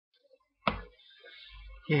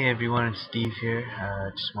Hey everyone, it's Steve here.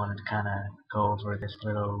 Just wanted to kind of go over this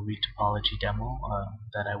little retopology demo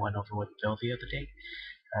that I went over with Bill the other day.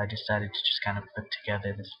 I decided to just kind of put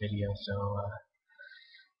together this video so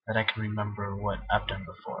that I can remember what I've done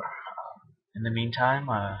before. In the meantime,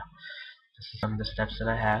 this is some of the steps that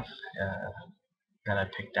I have that I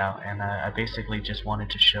picked out, and I basically just wanted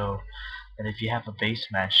to show that if you have a base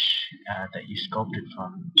mesh that you sculpted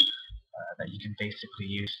from, that you can basically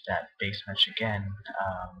use that base mesh again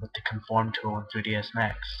with the Conform tool in 3ds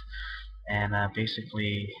Max, and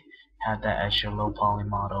basically have that as your low poly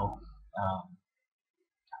model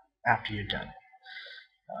after you're done.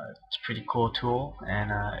 It's a pretty cool tool,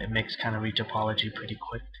 and it makes kind of retopology pretty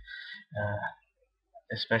quick, uh,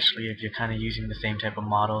 especially if you're kind of using the same type of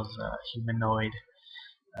models, humanoid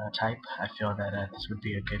type. I feel that this would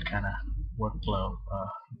be a good kind of workflow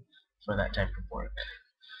for that type of work.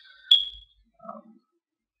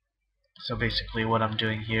 So basically what I'm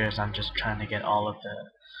doing here is I'm just trying to get all of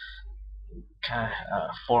the kind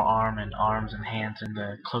of forearm and arms and hands in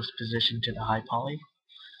the close position to the high poly,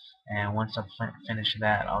 and once I've finished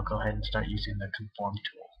that, I'll go ahead and start using the Conform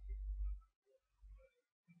tool.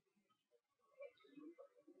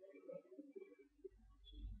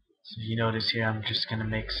 So you notice here I'm just going to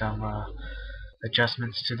make some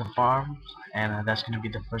adjustments to the forearm, and that's going to be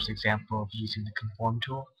the first example of using the Conform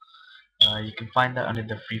tool. You can find that under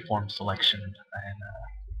the freeform selection, and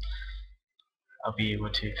I'll be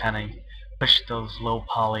able to kind of push those low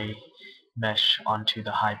poly mesh onto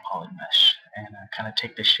the high poly mesh and kind of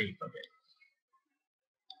take the shape of it.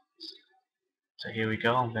 So here we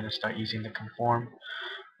go. I'm going to start using the Conform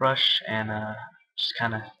brush and just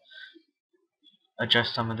kind of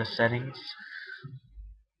adjust some of the settings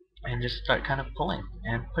and just start kind of pulling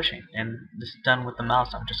and pushing. And this is done with the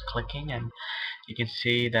mouse. I'm just clicking, and you can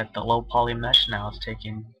see that the low poly mesh now is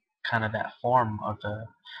taking kind of that form of the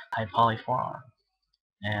high poly forearm.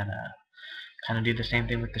 And kind of do the same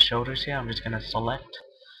thing with the shoulders here. I'm just going to select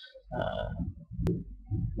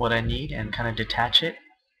what I need and kind of detach it,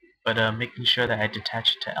 but making sure that I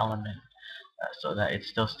detach it to element so that it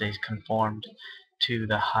still stays conformed to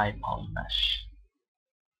the high poly mesh.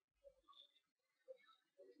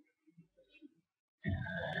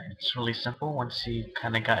 It's really simple. Once you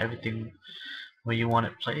kind of got everything where you want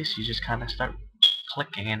it placed, you just kind of start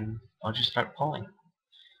clicking and I'll just start pulling.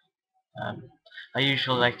 I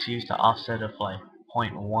usually like to use the offset of like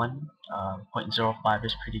 0.1, 0.05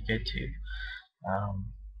 is pretty good too.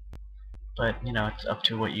 But you know, it's up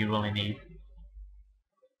to what you really need.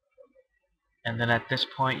 And then at this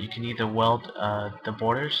point you can either weld the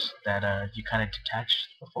borders that you kind of detached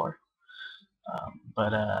before,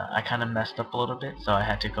 but I kind of messed up a little bit, so I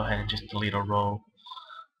had to go ahead and just delete a row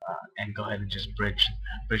and go ahead and just bridge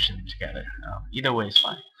them together. Either way is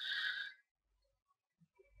fine.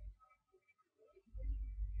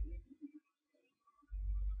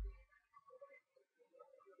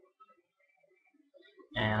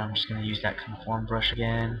 And I'm just going to use that Conform brush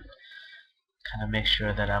again, kind of make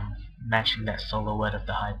sure that I'm matching that silhouette of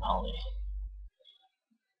the high poly.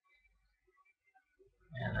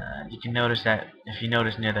 And you can notice that if you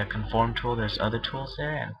notice near the Conform tool, there's other tools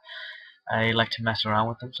there, and I like to mess around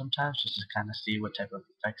with them sometimes just to kind of see what type of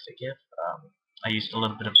effects they give. I used a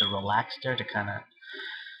little bit of the relax there to kind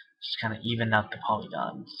of even out the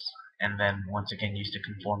polygons, and then once again use the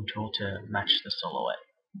Conform tool to match the silhouette.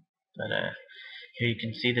 But here you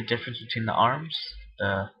can see the difference between the arms,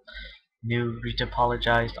 the new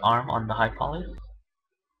retopologized arm on the high poly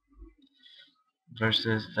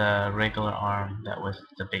versus the regular arm that was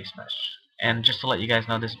the base mesh. And just to let you guys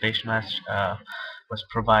know, this base mesh was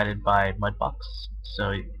provided by Mudbox.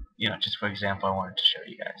 So, you know, just for example, I wanted to show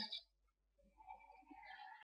you guys.